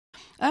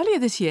Earlier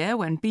this year,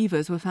 when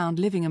beavers were found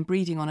living and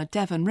breeding on a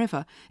Devon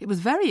river, it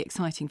was very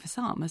exciting for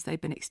some, as they'd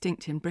been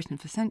extinct in Britain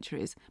for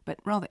centuries, but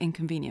rather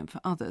inconvenient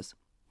for others.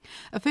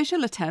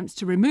 Official attempts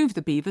to remove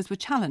the beavers were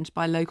challenged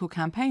by local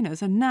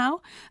campaigners, and now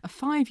a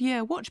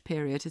 5-year watch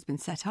period has been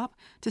set up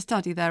to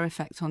study their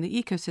effects on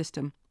the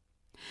ecosystem.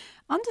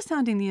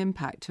 Understanding the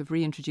impact of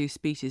reintroduced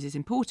species is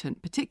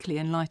important, particularly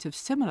in light of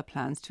similar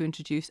plans to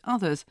introduce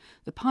others,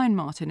 the pine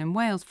marten in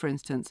Wales, for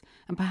instance,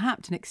 and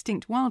perhaps an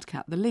extinct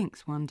wildcat, the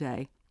lynx, one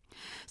day.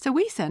 So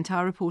we sent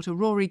our reporter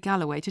Rory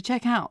Galloway to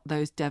check out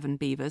those Devon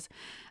beavers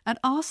and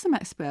ask some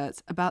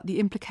experts about the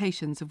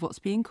implications of what's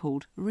being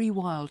called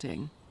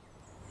rewilding.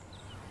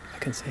 I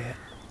can see it.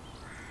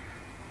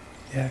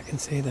 Yeah, I can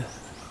see the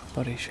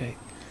body shape.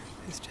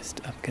 It's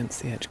just up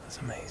against the edge. That's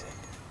amazing.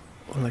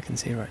 All I can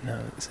see right now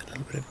is a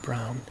little bit of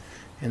brown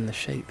in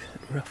the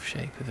rough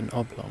shape of an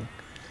oblong.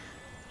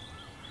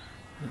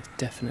 And it's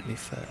definitely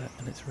fur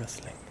and it's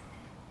rustling.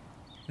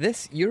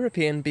 This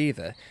European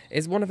beaver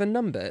is one of a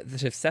number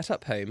that have set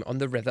up home on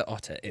the River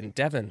Otter in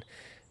Devon.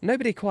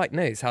 Nobody quite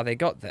knows how they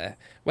got there,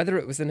 whether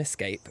it was an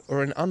escape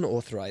or an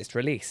unauthorised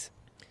release.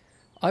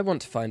 I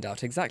want to find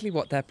out exactly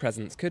what their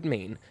presence could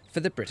mean for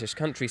the British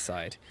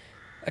countryside.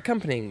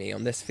 Accompanying me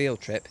on this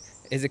field trip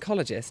is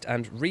ecologist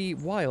and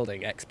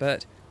rewilding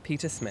expert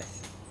Peter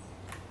Smith.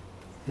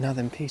 Now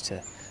then,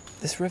 Peter,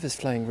 this river's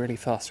flowing really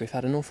fast. We've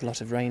had an awful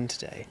lot of rain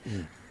today.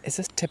 Is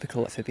this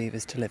typical for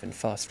beavers to live in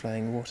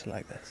fast-flowing water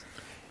like this?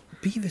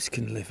 Beavers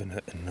can live in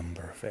a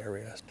number of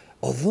areas.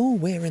 Although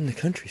we're in the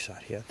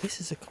countryside here, this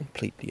is a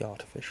completely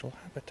artificial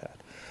habitat.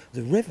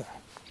 The river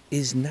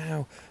is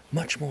now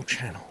much more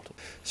channeled,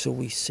 so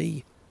we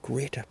see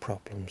greater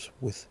problems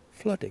with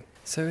flooding.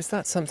 So is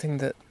that something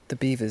that the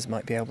beavers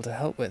might be able to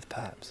help with,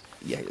 perhaps?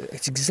 Yeah,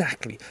 it's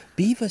exactly.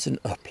 Beavers in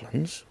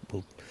uplands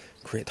will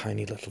create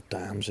tiny little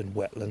dams and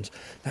wetlands.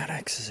 That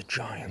acts as a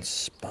giant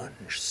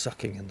sponge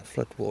sucking in the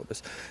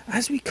floodwaters.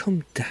 As we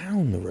come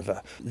down the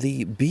river,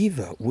 the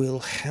beaver will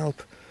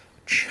help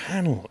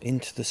channel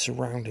into the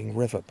surrounding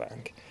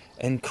riverbank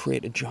and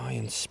create a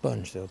giant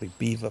sponge. There'll be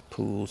beaver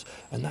pools,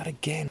 and that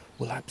again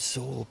will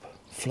absorb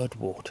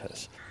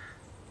floodwaters.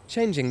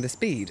 Changing the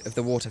speed of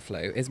the water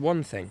flow is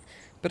one thing,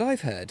 but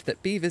I've heard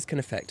that beavers can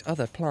affect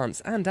other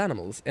plants and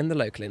animals in the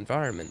local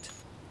environment.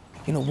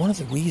 You know, one of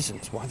the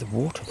reasons why the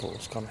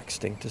waterfall's gone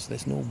extinct is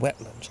there's no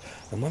wetlands,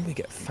 and when we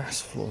get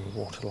fast-flowing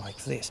water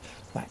like this,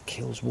 that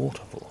kills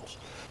waterfalls.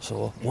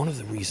 So one of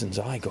the reasons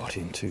I got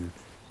into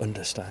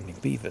understanding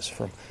beavers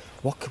from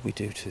what could we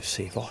do to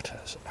save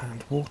otters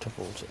and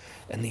waterfalls,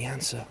 and the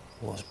answer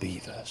was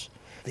beavers.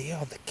 They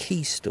are the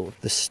keystone,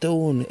 the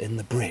stone in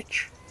the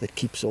bridge that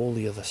keeps all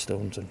the other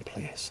stones in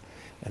place,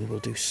 and will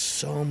do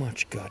so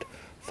much good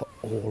for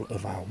all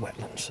of our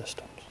wetland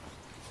systems.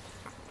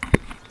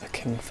 A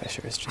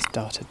kingfisher has just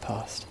darted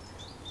past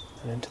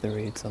and into the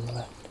reeds on the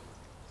left.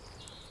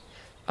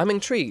 I'm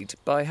intrigued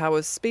by how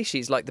a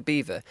species like the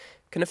beaver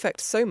can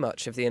affect so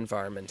much of the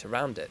environment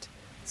around it.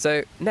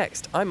 So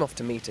next, I'm off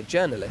to meet a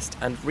journalist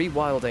and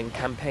rewilding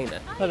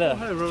campaigner. Hi there.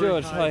 Hi, Rory.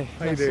 George. Hi.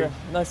 How you doing?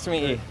 Nice to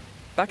meet you.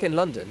 Back in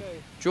London,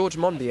 George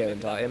Monbiot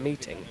and I are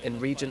meeting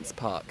in Regent's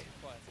Park.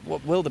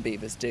 What will the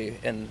beavers do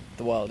in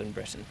the wild in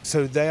Britain?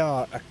 So they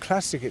are a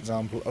classic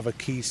example of a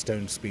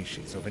keystone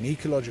species, of an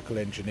ecological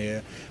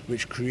engineer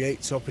which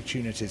creates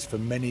opportunities for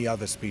many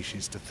other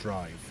species to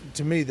thrive.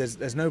 To me,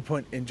 there's no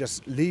point in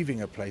just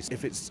leaving a place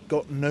if it's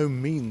got no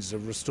means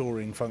of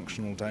restoring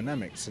functional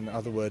dynamics. In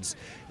other words,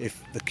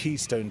 if the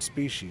keystone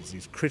species,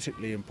 these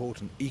critically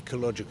important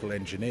ecological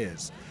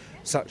engineers,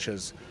 such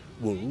as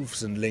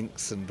wolves and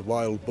lynx and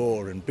wild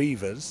boar and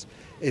beavers,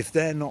 if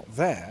they're not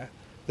there,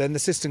 then the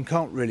system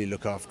can't really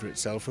look after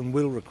itself and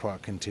will require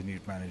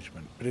continued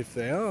management. But if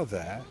they are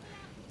there,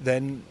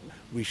 then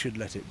we should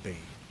let it be.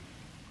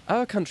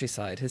 Our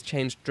countryside has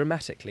changed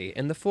dramatically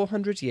in the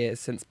 400 years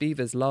since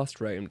beavers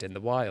last roamed in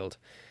the wild.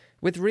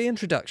 With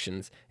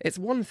reintroductions, it's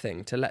one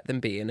thing to let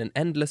them be in an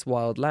endless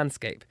wild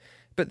landscape,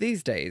 but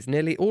these days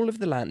nearly all of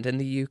the land in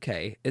the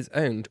UK is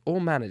owned or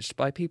managed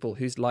by people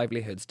whose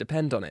livelihoods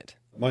depend on it.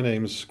 My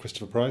name's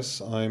Christopher Price.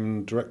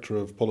 I'm Director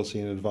of Policy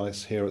and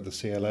Advice here at the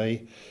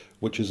CLA,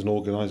 which is an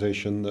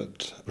organisation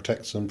that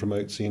protects and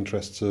promotes the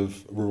interests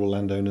of rural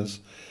landowners.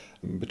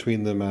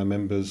 Between them, our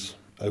members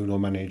own or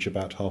manage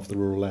about half the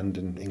rural land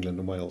in England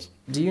and Wales.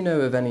 Do you know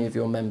of any of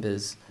your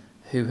members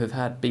who have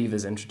had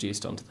beavers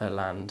introduced onto their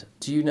land?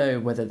 Do you know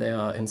whether they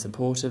are in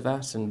support of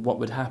that, and what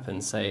would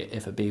happen, say,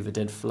 if a beaver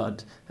did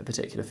flood a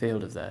particular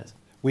field of theirs?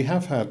 We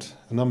have had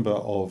a number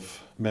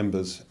of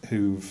members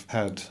who've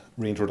had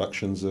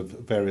reintroductions of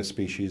various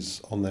species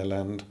on their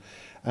land,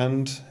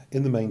 and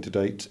in the main to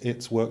date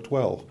it's worked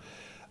well.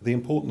 The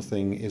important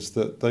thing is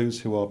that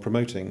those who are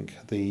promoting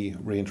the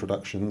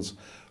reintroductions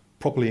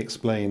properly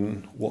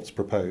explain what's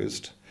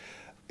proposed,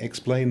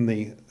 explain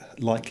the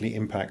likely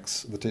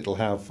impacts that it'll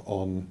have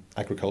on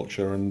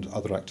agriculture and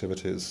other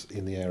activities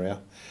in the area,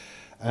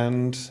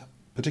 and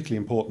particularly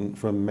important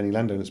from many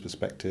landowners'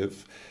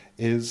 perspective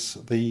is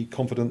the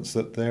confidence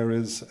that there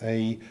is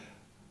a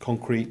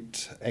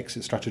concrete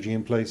exit strategy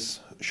in place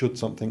should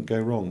something go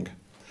wrong.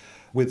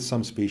 With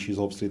some species,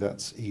 obviously,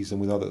 that's easy,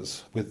 and with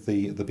others, with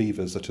the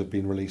beavers that have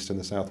been released in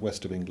the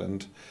southwest of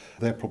England,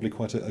 they're probably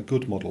quite a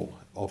good model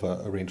of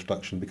a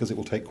reintroduction, because it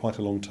will take quite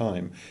a long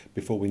time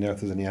before we know if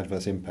there's any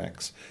adverse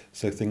impacts,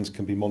 so things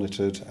can be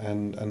monitored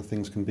and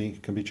things can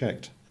be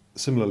checked.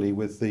 Similarly,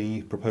 with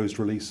the proposed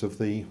release of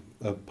the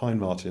pine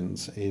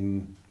martens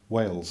in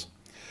Wales,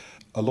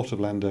 a lot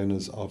of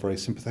landowners are very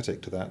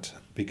sympathetic to that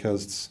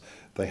because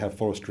they have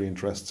forestry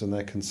interests and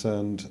they're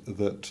concerned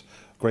that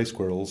grey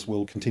squirrels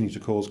will continue to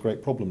cause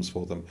great problems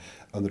for them,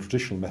 and the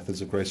traditional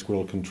methods of grey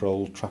squirrel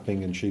control,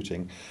 trapping and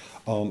shooting,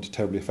 aren't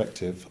terribly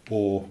effective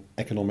or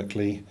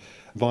economically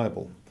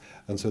viable.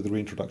 And so the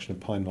reintroduction of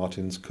pine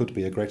martens could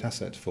be a great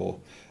asset for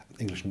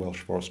English and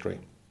Welsh forestry.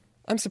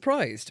 I'm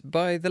surprised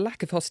by the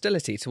lack of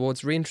hostility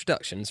towards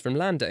reintroductions from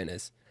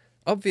landowners.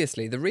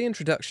 Obviously, the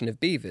reintroduction of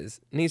beavers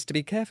needs to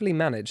be carefully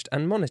managed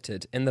and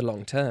monitored in the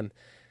long term.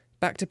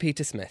 Back to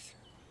Peter Smith.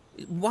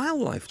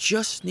 Wildlife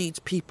just needs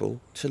people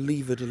to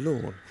leave it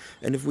alone.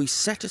 And if we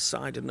set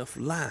aside enough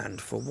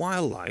land for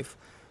wildlife,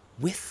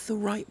 with the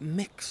right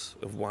mix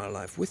of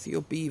wildlife, with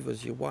your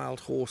beavers, your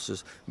wild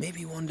horses,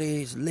 maybe one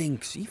day it's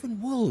lynx,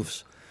 even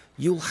wolves,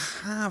 you'll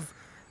have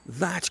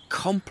that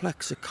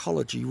complex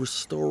ecology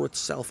restore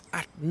itself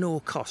at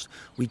no cost.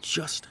 We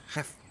just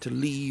have to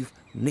leave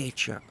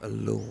nature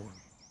alone.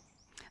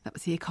 That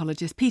was the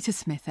ecologist Peter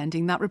Smith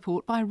ending that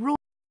report by Rory.